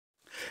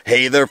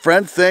Hey there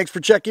friends, thanks for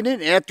checking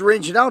in at the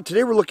Range and Out.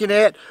 Today we're looking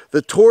at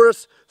the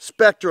Taurus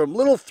Spectrum,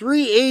 little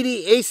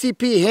 380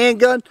 ACP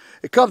handgun.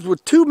 It comes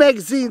with two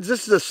magazines.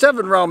 This is a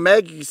 7-round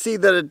mag. You can see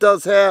that it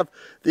does have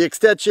the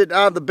extension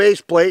on the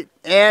base plate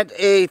and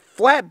a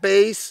flat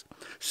base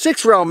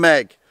 6-round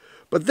mag.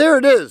 But there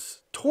it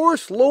is.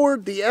 Taurus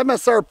lowered the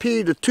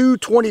MSRP to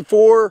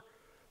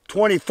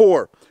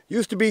 $224.24.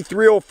 Used to be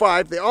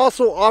 $305. They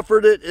also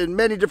offered it in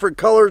many different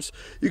colors.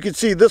 You can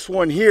see this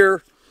one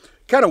here,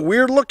 kind of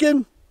weird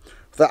looking.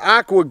 The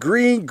aqua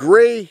green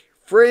gray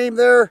frame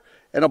there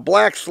and a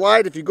black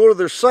slide. If you go to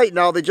their site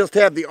now, they just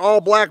have the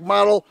all black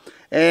model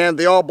and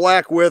the all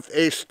black with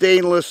a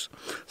stainless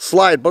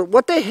slide. But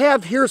what they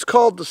have here is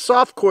called the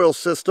soft coil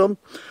system.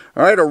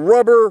 All right, a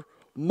rubber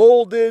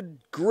molded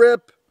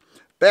grip,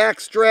 back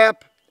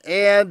strap,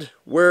 and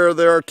where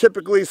there are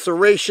typically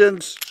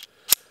serrations,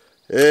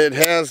 it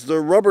has the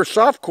rubber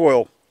soft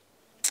coil.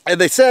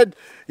 And they said,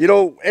 you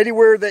know,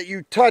 anywhere that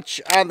you touch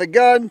on the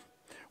gun,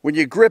 when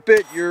you grip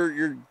it,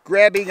 you're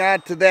grabbing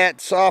onto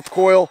that soft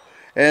coil.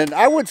 And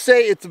I would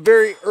say it's a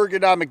very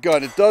ergonomic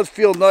gun. It does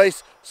feel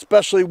nice,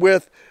 especially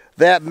with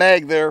that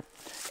mag there.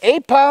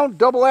 8-pound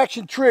double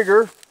action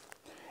trigger,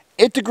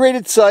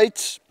 integrated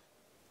sights,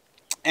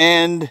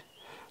 and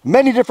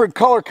many different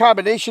color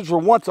combinations were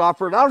once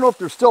offered. I don't know if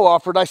they're still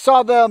offered. I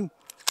saw them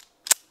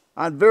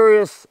on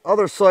various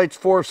other sites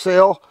for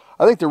sale.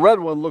 I think the red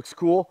one looks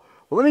cool.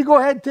 But let me go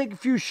ahead and take a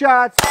few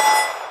shots.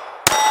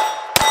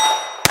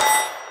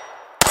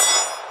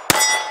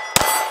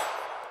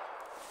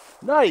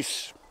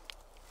 Nice.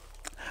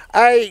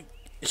 I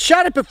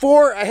shot it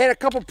before. I had a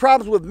couple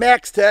problems with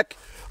MaxTech.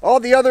 All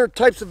the other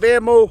types of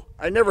ammo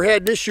I never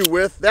had an issue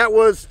with. That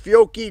was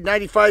Fiocchi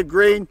 95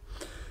 grain,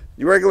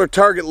 the regular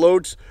target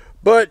loads.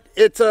 But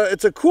it's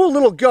a cool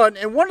little gun.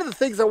 And one of the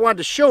things I wanted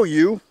to show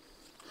you,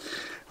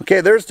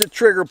 okay, there's the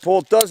trigger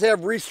pull. It does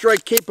have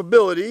restrike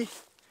capability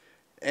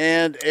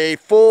and a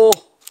full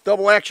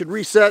double action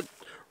reset,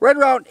 right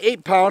around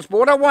 8 pounds. But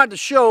what I wanted to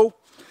show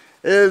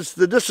is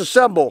the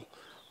disassemble.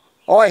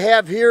 All I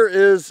have here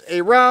is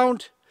a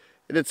round,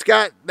 and it's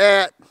got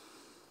that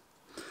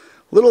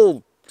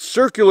little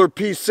circular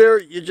piece there.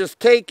 You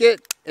just take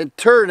it and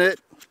turn that,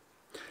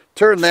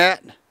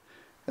 and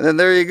then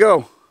there you go.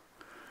 All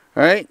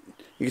right,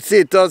 you can see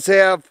it does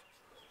have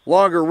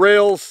longer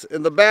rails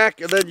in the back,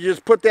 and then you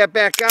just put that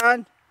back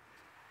on,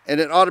 and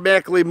it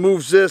automatically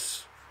moves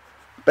this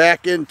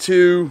back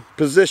into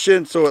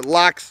position so it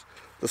locks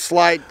the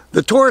slide.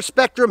 The Taurus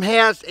Spectrum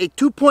has a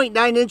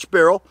 2.9-inch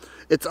barrel.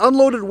 Its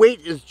unloaded weight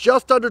is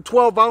just under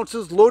 12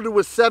 ounces, loaded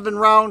with 7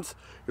 rounds.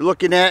 You're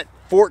looking at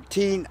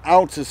 14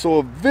 ounces. So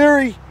a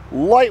very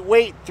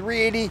lightweight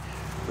 380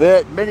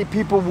 that many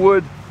people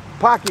would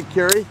pocket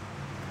carry.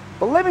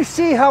 But let me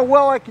see how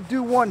well I can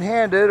do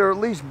one-handed, or at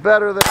least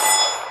better than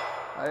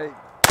I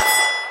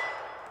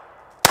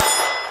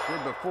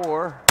did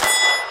before.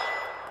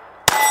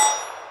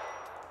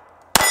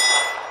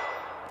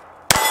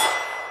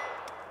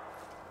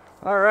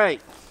 All right.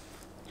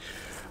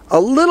 A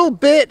little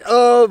bit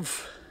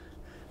of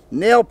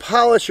nail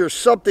polish or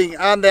something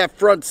on that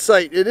front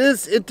sight. It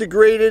is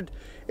integrated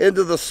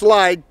into the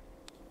slide,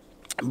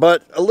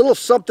 but a little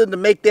something to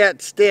make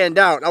that stand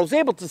out. I was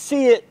able to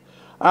see it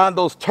on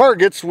those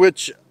targets,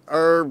 which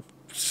are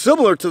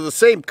similar to the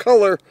same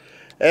color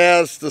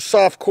as the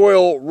soft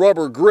coil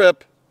rubber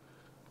grip,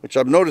 which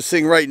I'm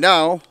noticing right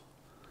now.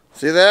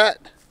 See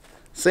that?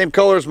 Same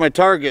color as my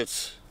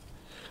targets.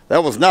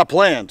 That was not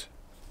planned.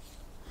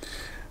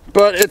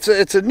 But it's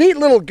a neat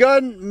little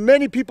gun.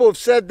 Many people have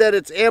said that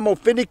it's ammo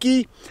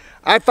finicky.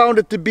 I found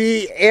it to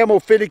be ammo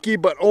finicky,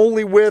 but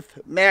only with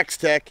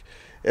MaxTech.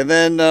 And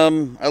then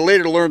I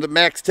later learned that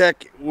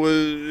MaxTech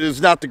is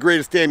not the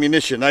greatest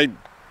ammunition. I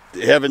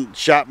haven't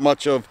shot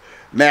much of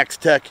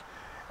MaxTech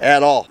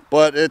at all.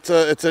 But it's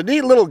a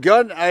neat little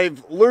gun.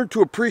 I've learned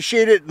to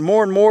appreciate it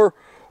more and more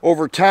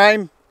over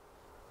time.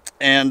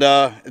 And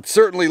it's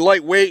certainly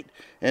lightweight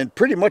and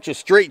pretty much a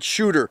straight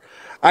shooter.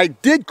 I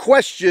did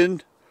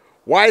question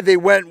why they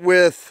went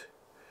with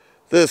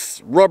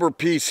this rubber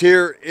piece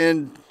here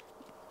in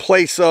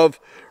place of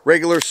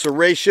regular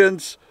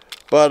serrations,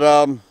 but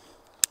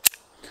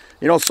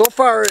you know, so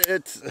far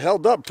it's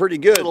held up pretty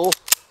good. Well,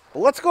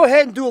 let's go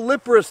ahead and do a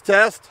lip wrist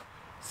test,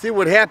 see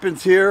what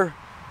happens here.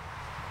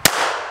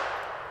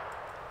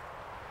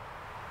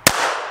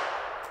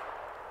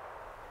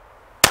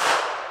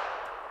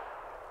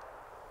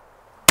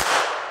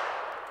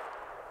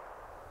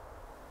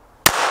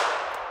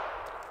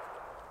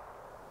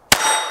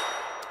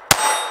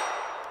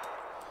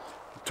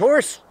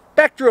 Taurus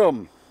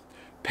Spectrum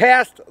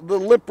passed the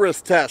lip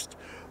wrist test.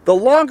 The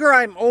longer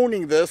I'm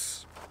owning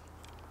this,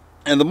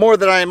 and the more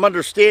that I am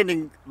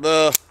understanding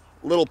the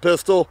little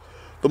pistol,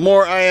 the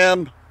more I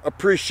am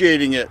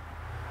appreciating it.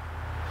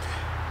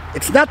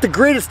 It's not the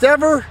greatest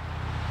ever,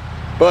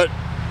 but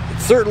it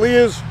certainly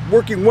is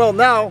working well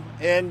now,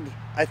 and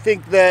I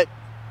think that,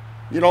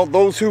 you know,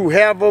 those who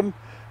have them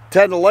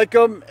tend to like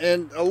them,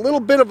 and a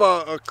little bit of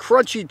a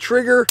crunchy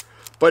trigger,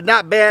 but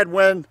not bad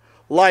when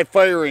live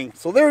firing.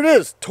 So there it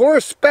is,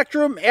 Taurus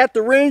Spectrum at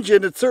the range,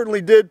 and it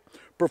certainly did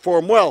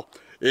perform well.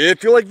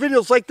 If you like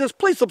videos like this,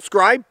 please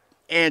subscribe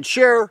and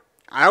share.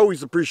 I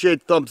always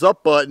appreciate the thumbs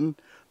up button.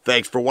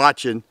 Thanks for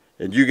watching,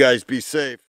 and you guys be safe.